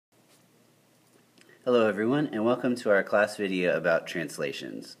Hello everyone, and welcome to our class video about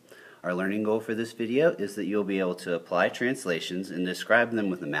translations. Our learning goal for this video is that you'll be able to apply translations and describe them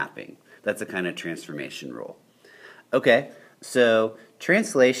with a mapping. That's a kind of transformation rule. Okay, so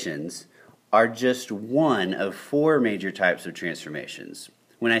translations are just one of four major types of transformations.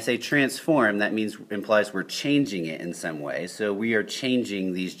 When I say transform, that implies we're changing it in some way, so we are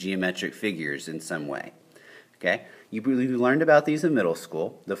changing these geometric figures in some way. Okay? You learned about these in middle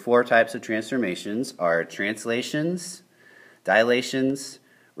school. The four types of transformations are translations, dilations,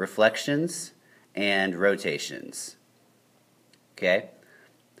 reflections, and rotations. Okay?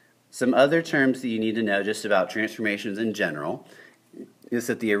 Some other terms that you need to know just about transformations in general is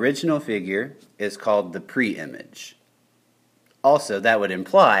that the original figure is called the pre-image. Also, that would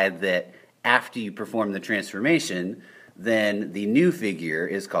imply that after you perform the transformation, then the new figure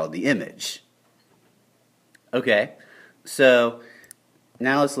is called the image. Okay, so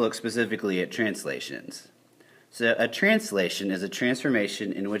now let's look specifically at translations. So a translation is a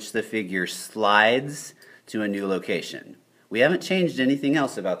transformation in which the figure slides to a new location. We haven't changed anything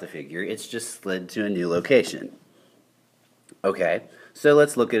else about the figure, it's just slid to a new location. Okay, so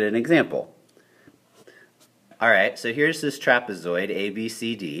let's look at an example. Alright, so here's this trapezoid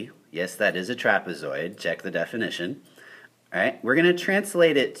ABCD. Yes, that is a trapezoid, check the definition. Alright, we're going to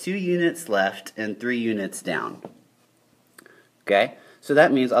translate it 2 units left and 3 units down. Okay, so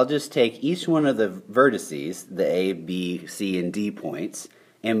that means I'll just take each one of the vertices, the A, B, C, and D points,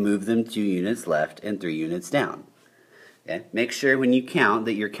 and move them 2 units left and 3 units down. Okay, make sure when you count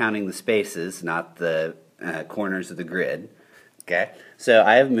that you're counting the spaces, not the corners of the grid. Okay, so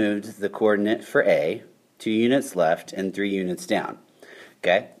I have moved the coordinate for A 2 units left and 3 units down.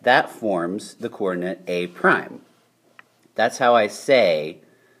 Okay, that forms the coordinate A prime. That's how I say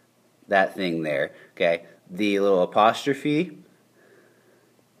that thing there. Okay, the little apostrophe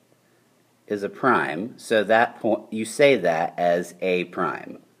is a prime, so that point you say that as A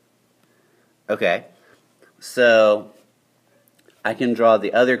prime. Okay, so I can draw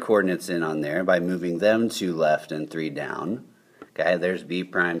the other coordinates in on there by moving them 2 left and 3 down. Okay, there's B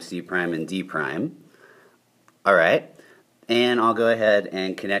prime, C prime, and D prime. Alright, and I'll go ahead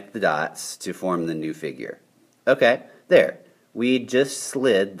and connect the dots to form the new figure. Okay, there. We just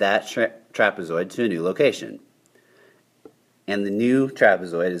slid that trapezoid to a new location. And the new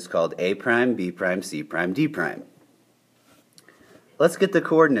trapezoid is called A prime, B prime, C prime, D prime. Let's get the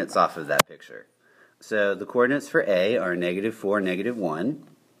coordinates off of that picture. So the coordinates for A are -4, -1.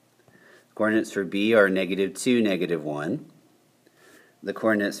 Coordinates for B are -2, -1. The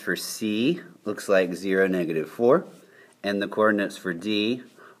coordinates for C looks like 0, -4. And the coordinates for D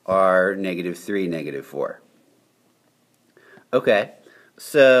are -3, -4. Okay,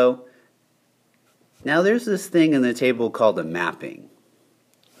 so now there's this thing in the table called a mapping.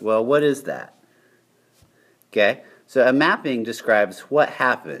 Well, what is that? Okay, so a mapping describes what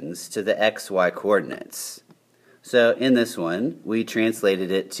happens to the XY coordinates. So in this one, we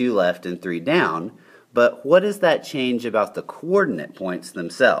translated it 2 left and 3 down, but what does that change about the coordinate points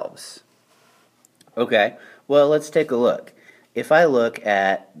themselves? Okay, well, let's take a look. If I look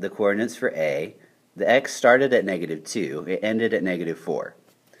at the coordinates for A, the X started at -2, it ended at -4.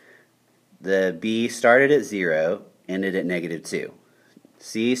 The B started at 0, ended at -2.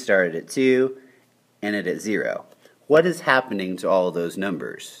 C started at 2, ended at 0. What is happening to all of those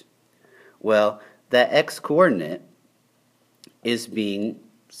numbers? Well, that X coordinate is being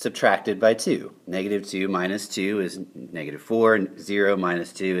subtracted by 2. -2 minus 2 is -4, 0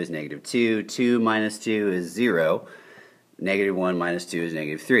 minus 2 is -2, 2 minus 2 is 0, -1 minus 2 is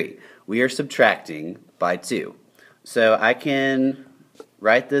 -3. We are subtracting by 2. So I can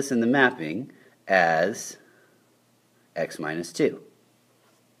write this in the mapping as x minus 2.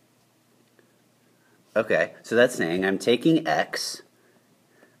 Okay, so that's saying I'm taking x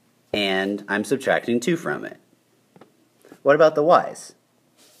and I'm subtracting 2 from it. What about the y's?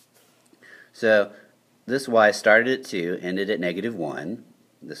 So this y started at 2, ended at -1.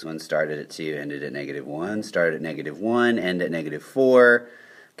 This one started at 2, ended at -1, started at -1, ended at -4.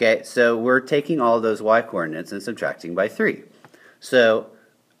 Okay, so we're taking all those y coordinates and subtracting by 3. So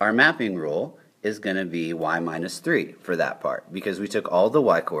our mapping rule is going to be y minus 3 for that part, because we took all the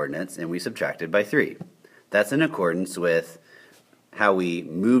y coordinates and we subtracted by 3. That's in accordance with how we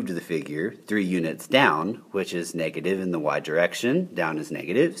moved the figure 3 units down, which is negative in the y direction, down is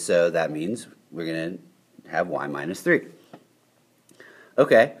negative, so that means we're going to have y minus 3.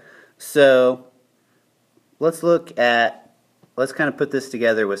 Okay, so let's kind of put this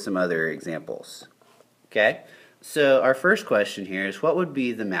together with some other examples. Okay, so our first question here is, what would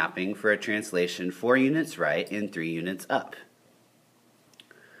be the mapping for a translation 4 units right and 3 units up?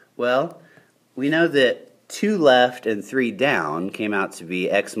 Well, we know that 2 left and 3 down came out to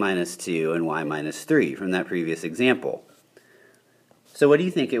be x minus 2 and y minus 3 from that previous example. So what do you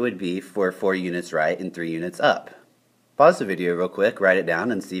think it would be for 4 units right and 3 units up? Pause the video real quick, write it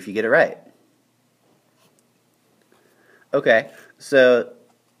down, and see if you get it right. Okay, so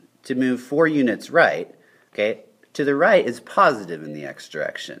to move 4 units right, okay, to the right is positive in the x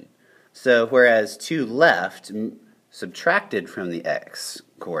direction. So whereas 2 left subtracted from the x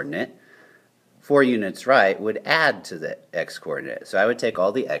coordinate, 4 units right would add to the x coordinate. So I would take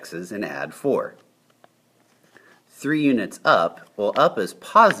all the x's and add 4. 3 units up, well, up is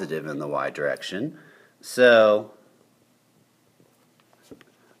positive in the y direction, so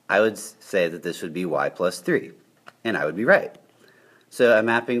I would say that this would be y plus 3, and I would be right. So a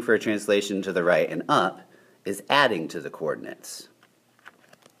mapping for a translation to the right and up is adding to the coordinates.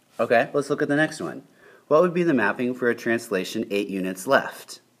 Okay, let's look at the next one. What would be the mapping for a translation 8 units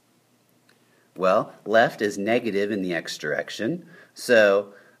left? Well, left is negative in the x direction,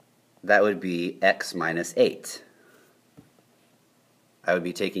 so that would be x minus 8. I would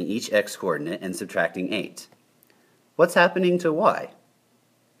be taking each x coordinate and subtracting 8. What's happening to y?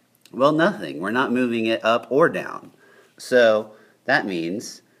 Well, nothing. We're not moving it up or down. So that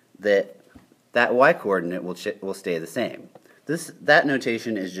means that that y coordinate will stay the same. That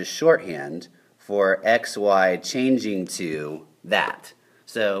notation is just shorthand for xy changing to that.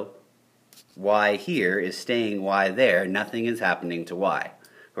 So y here is staying y there, nothing is happening to y.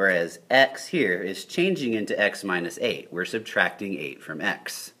 Whereas x here is changing into x minus 8. We're subtracting 8 from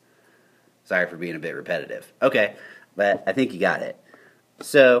x. Sorry for being a bit repetitive. Okay, but I think you got it.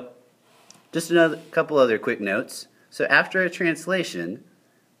 So just a couple other quick notes. So after a translation,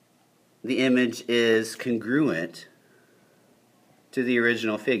 the image is congruent to the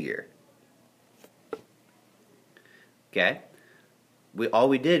original figure. Okay? All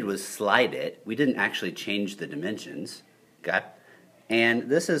we did was slide it. We didn't actually change the dimensions. Okay? And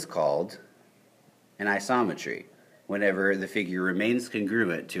this is called an isometry, whenever the figure remains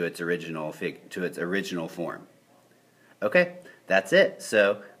congruent to its original form. Okay, that's it.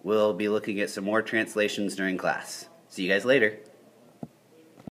 So we'll be looking at some more translations during class. See you guys later.